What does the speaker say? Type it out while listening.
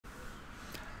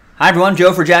Hi everyone,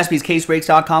 Joe for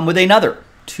JaspysCaseBreaks.com with another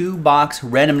 2-box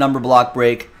random number block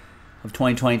break of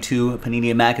 2022 Panini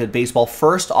Immaculate Baseball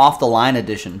First Off the Line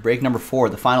edition. Break number 4,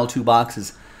 the final 2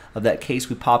 boxes of that case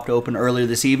we popped open earlier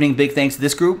this evening. Big thanks to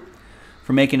this group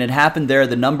for making it happen. There are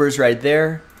the numbers right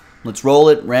there. Let's roll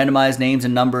it. Randomize names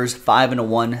and numbers 5 and a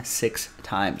 1 6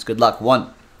 times. Good luck.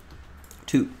 1,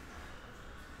 2,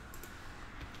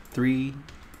 3,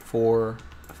 4,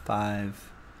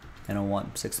 5, and a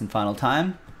 1. 6th and final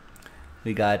time.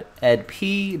 We got Ed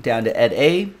P down to Ed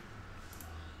A.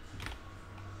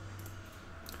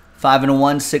 5 and a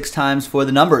 1 6 times for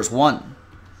the numbers. 1,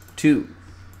 2,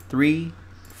 3,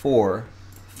 4,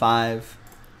 5,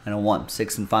 and a 1.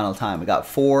 6th and final time. We got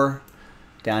 4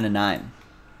 down to 9.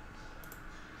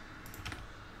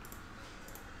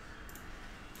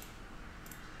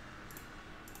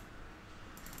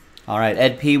 All right,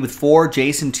 Ed P with 4,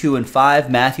 Jason 2 and 5,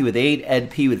 Matthew with 8,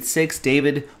 Ed P with 6,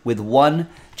 David with 1,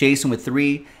 Jason with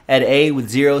 3, Ed A with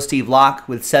 0, Steve Locke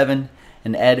with 7,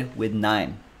 and Ed with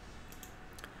 9.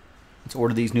 Let's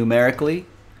order these numerically.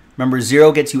 Remember,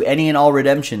 0 gets you any and all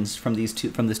redemptions from this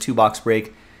 2-box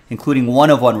break, including 1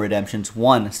 of 1 redemptions.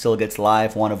 1 still gets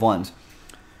live 1 of 1s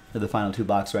for the final 2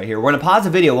 boxes right here. We're going to pause the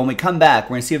video. When we come back,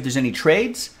 we're going to see if there's any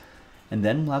trades, and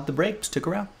then we'll have the break. Stick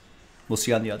around. We'll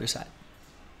see you on the other side.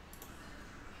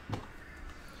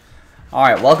 All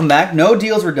right, welcome back. No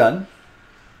deals were done.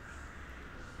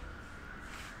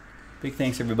 Big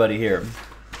thanks everybody here.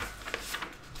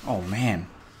 Oh man,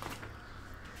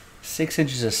 6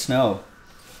 inches of snow,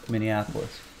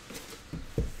 Minneapolis.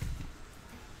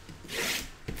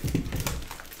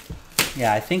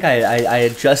 Yeah, I think I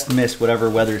had just missed whatever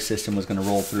weather system was going to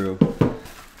roll through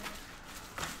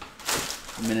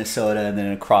Minnesota and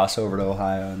then cross over to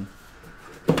Ohio. And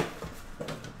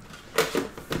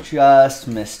just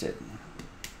missed it.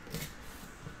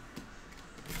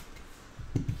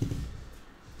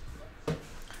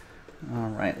 All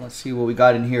right, let's see what we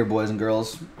got in here, boys and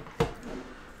girls.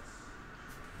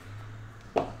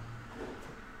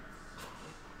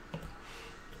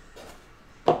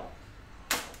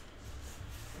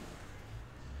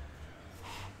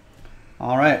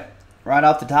 All right, right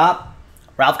off the top,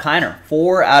 Ralph Kiner,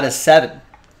 4 out of 7.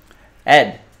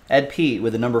 Ed P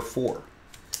with the number 4.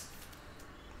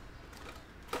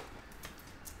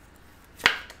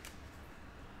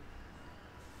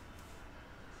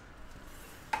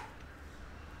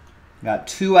 Got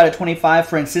 2 out of 25,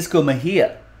 Francisco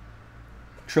Mejia.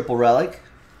 Triple relic.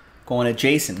 Going to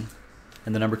Jason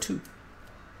and the number 2.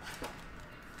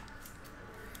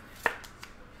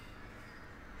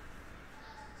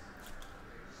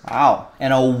 Wow.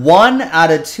 And a 1 out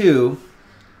of 2,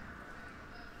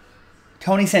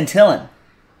 Tony Santillan.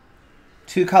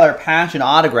 2-color patch and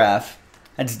autograph.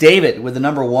 That's David with the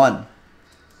number 1.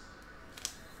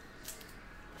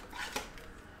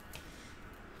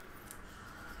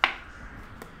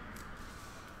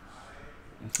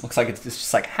 Looks like it's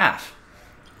just like half.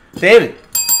 David,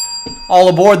 all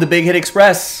aboard the Big Hit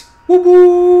Express. Whoop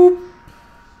whoop.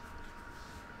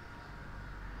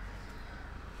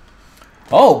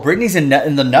 Oh, Brittany's in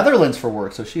the Netherlands for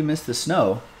work, so she missed the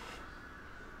snow.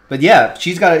 But yeah,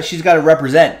 she's got to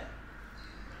represent.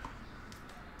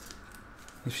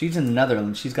 If she's in the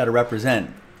Netherlands, she's got to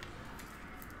represent.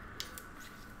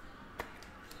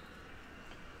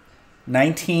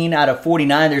 19 out of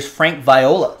 49. There's Frank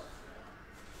Viola.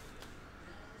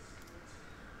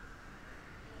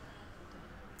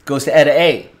 Goes to Ed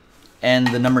A and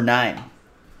the number 9.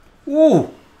 Ooh.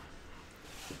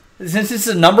 Since this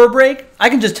is a number break, I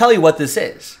can just tell you what this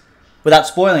is without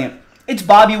spoiling it. It's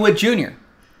Bobby Witt Jr.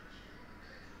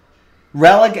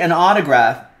 Relic and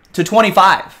autograph to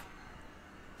 25.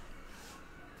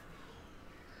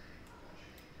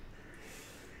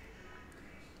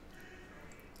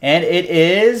 And it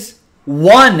is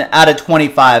 1 out of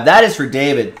 25. That is for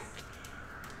David.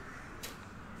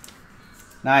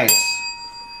 Nice.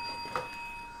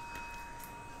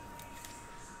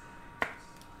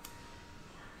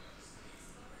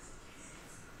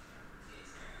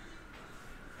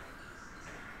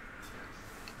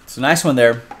 It's a nice one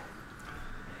there.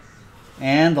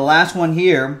 And the last one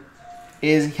here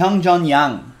is Hyungjun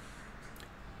Yang.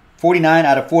 49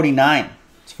 out of 49.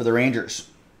 It's for the Rangers.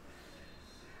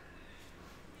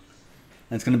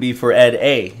 And it's going to be for Ed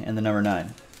A and the number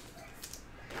 9.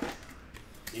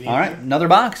 All right, another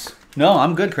box. No,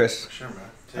 I'm good, Chris. Sure,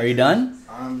 man. Are you done?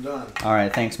 I'm done. All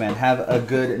right, thanks, man. Have a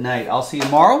good night. I'll see you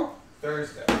tomorrow.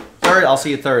 Thursday. I'll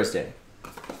see you Thursday.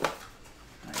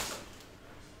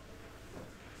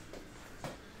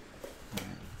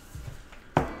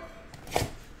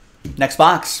 Next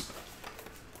box.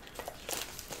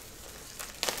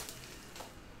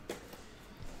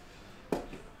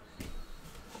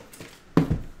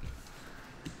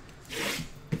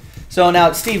 So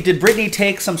now, Steve, did Brittany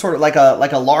take some sort of like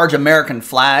a large American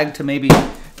flag to maybe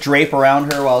drape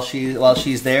around her while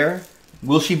she's there?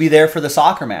 Will she be there for the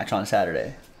soccer match on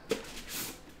Saturday?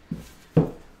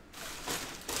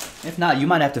 If not, you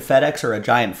might have to FedEx her a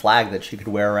giant flag that she could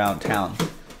wear around town.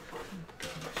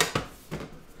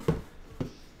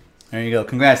 There you go.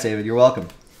 Congrats, David. You're welcome.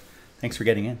 Thanks for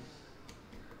getting in.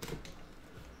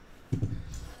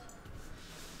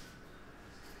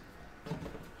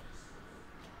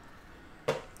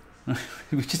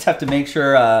 We just have to make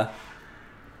sure.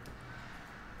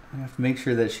 We have to make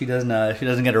sure that she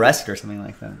doesn't get arrested or something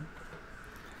like that.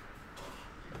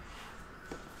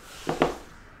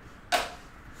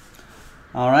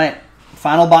 All right,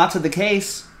 final box of the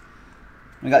case.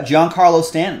 We got Giancarlo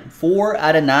Stanton, 4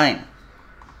 out of 9.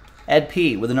 Ed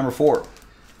P with the number 4.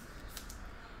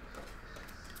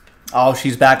 Oh,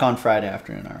 she's back on Friday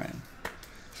afternoon. All right,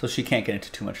 so she can't get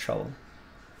into too much trouble.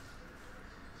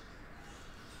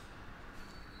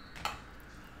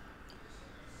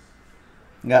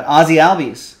 We got Ozzy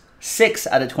Albies, 6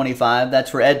 out of 25. That's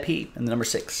for Ed P and the number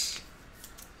 6.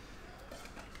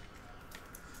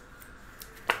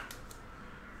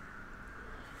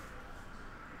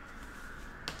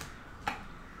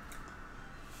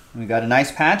 We got a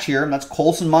nice patch here. That's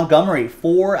Colson Montgomery,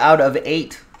 4 out of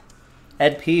 8.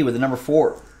 Ed P with the number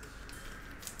 4.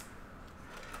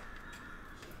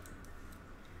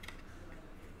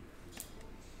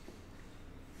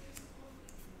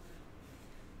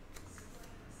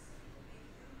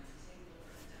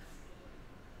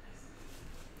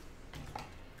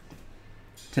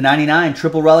 To 99,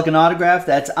 triple relic and autograph.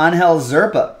 That's Angel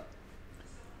Zerpa.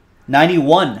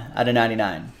 91 out of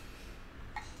 99.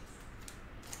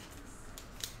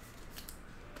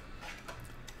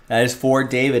 That is for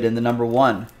David in the number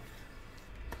 1.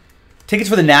 Tickets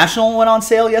for the National went on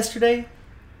sale yesterday.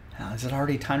 Is it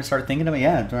already time to start thinking about it?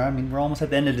 Yeah, I mean, we're almost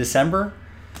at the end of December.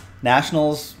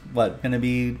 Nationals, what, going to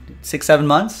be 6-7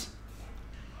 months?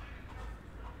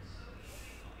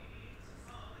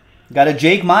 Got a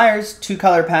Jake Myers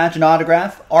 2-color patch and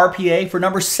autograph. RPA for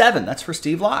number 7. That's for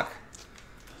Steve Locke.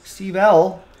 Steve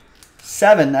L,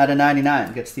 7 out of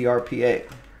 99 gets the RPA.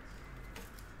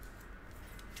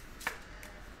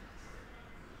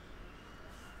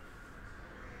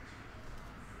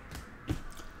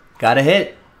 Got a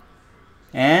hit.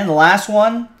 And the last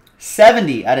one,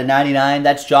 70 out of 99.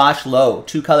 That's Josh Lowe.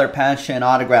 2-color patch and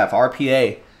autograph.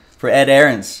 RPA for Ed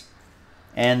Aarons.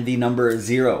 And the number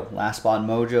 0. Last spot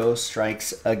mojo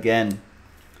strikes again.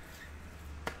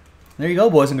 There you go,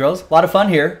 boys and girls. A lot of fun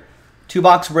here.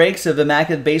 2-box breaks of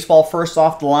Immaculate Baseball first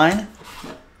off the line.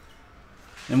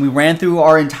 And we ran through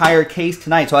our entire case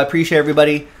tonight. So I appreciate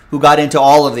everybody who got into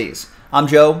all of these. I'm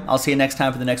Joe. I'll see you next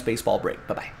time for the next baseball break.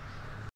 Bye-bye.